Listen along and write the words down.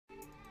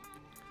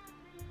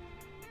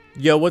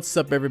Yo, what's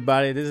up,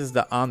 everybody? This is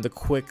the On the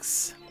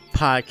Quicks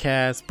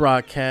podcast,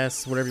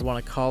 broadcast, whatever you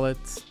want to call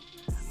it.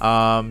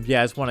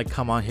 Yeah, I just want to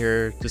come on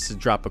here just to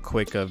drop a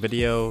quick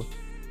video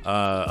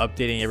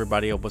updating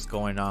everybody on what's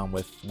going on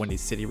with Windy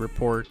City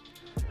Report.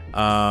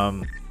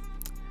 A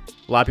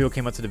lot of people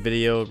came up to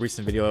the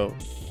recent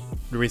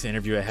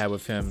interview I had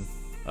with him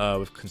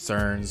with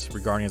concerns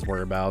regarding his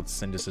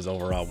whereabouts and just his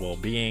overall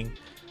well-being.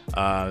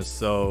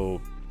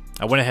 So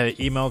I went ahead and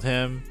emailed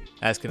him,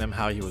 asking him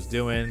how he was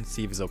doing,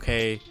 see if he's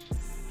okay.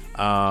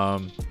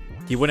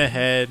 He went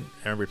ahead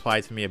and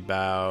replied to me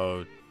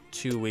about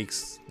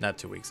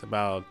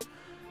about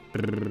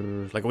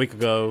like a week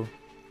ago,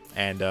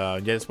 and yeah,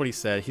 that's what he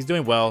said. He's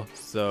doing well.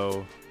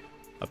 So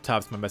up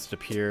top is my message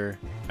up here.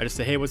 I just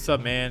say, hey, what's up,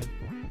 man?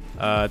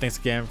 Thanks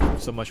again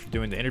so much for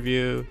doing the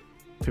interview.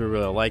 People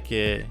really like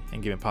it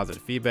and giving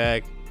positive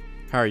feedback.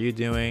 How are you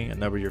doing? A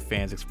number of your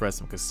fans expressed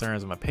some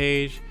concerns on my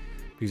page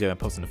because I haven't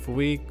posted in 4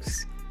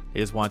 weeks. I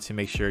just want to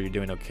make sure you're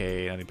doing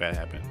okay. Nothing bad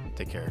happened.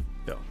 Take care,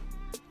 Bill.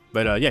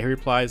 But yeah, he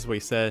replies what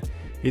he said.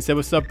 He said,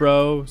 what's up,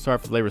 bro? Sorry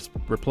for the late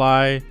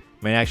reply.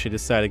 Man, I actually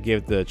decided to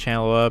give the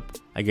channel up.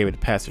 I gave it to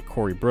Pastor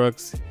Corey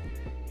Brooks.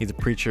 He's a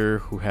preacher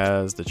who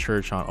has the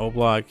church on O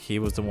Block. He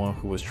was the one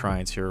who was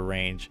trying to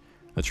arrange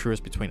a truce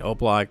between O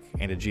Block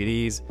and the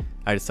GDs.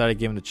 I decided to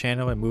give him the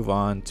channel and move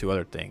on to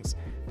other things.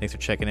 Thanks for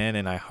checking in,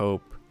 and I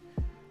hope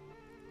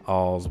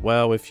all's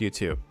well with you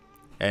too.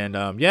 And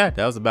yeah,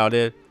 that was about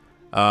it.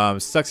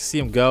 Sucks to see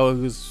him go.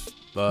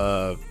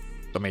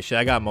 I mean, shit,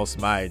 I got most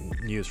of my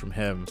news from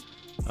him,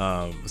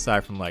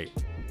 aside from, like,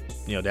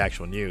 you know, the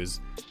actual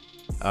news.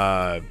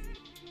 Yeah,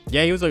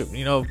 he was a,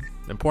 you know,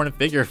 important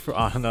figure for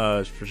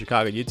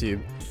Chicago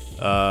YouTube.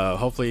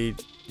 Hopefully,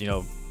 you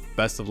know,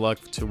 best of luck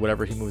to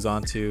whatever he moves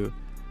on to.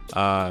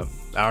 I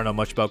don't know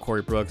much about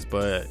Corey Brooks,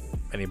 but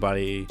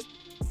anybody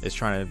is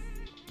trying to,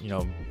 you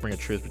know, bring a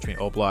truce between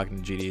O Block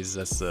and the GDs,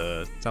 that's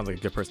sounds like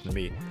a good person to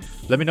me.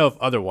 Let me know if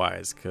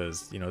otherwise,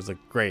 because, you know, there's a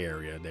gray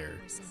area there.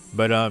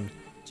 But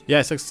yeah,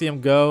 it sucks to see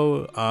him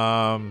go.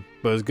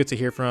 But it was good to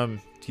hear from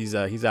him. He's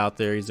out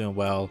there, he's doing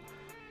well.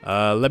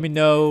 Let me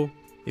know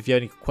if you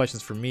have any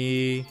questions for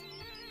me,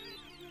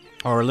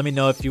 or let me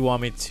know if you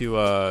want me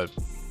to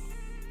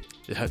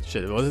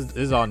shit, well, this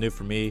is all new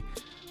for me.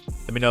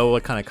 Let me know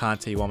what kind of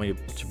content you want me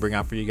to bring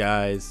out for you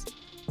guys.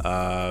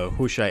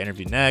 Who should I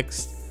interview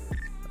next?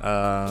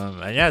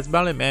 And yeah, that's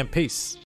about it, man. Peace.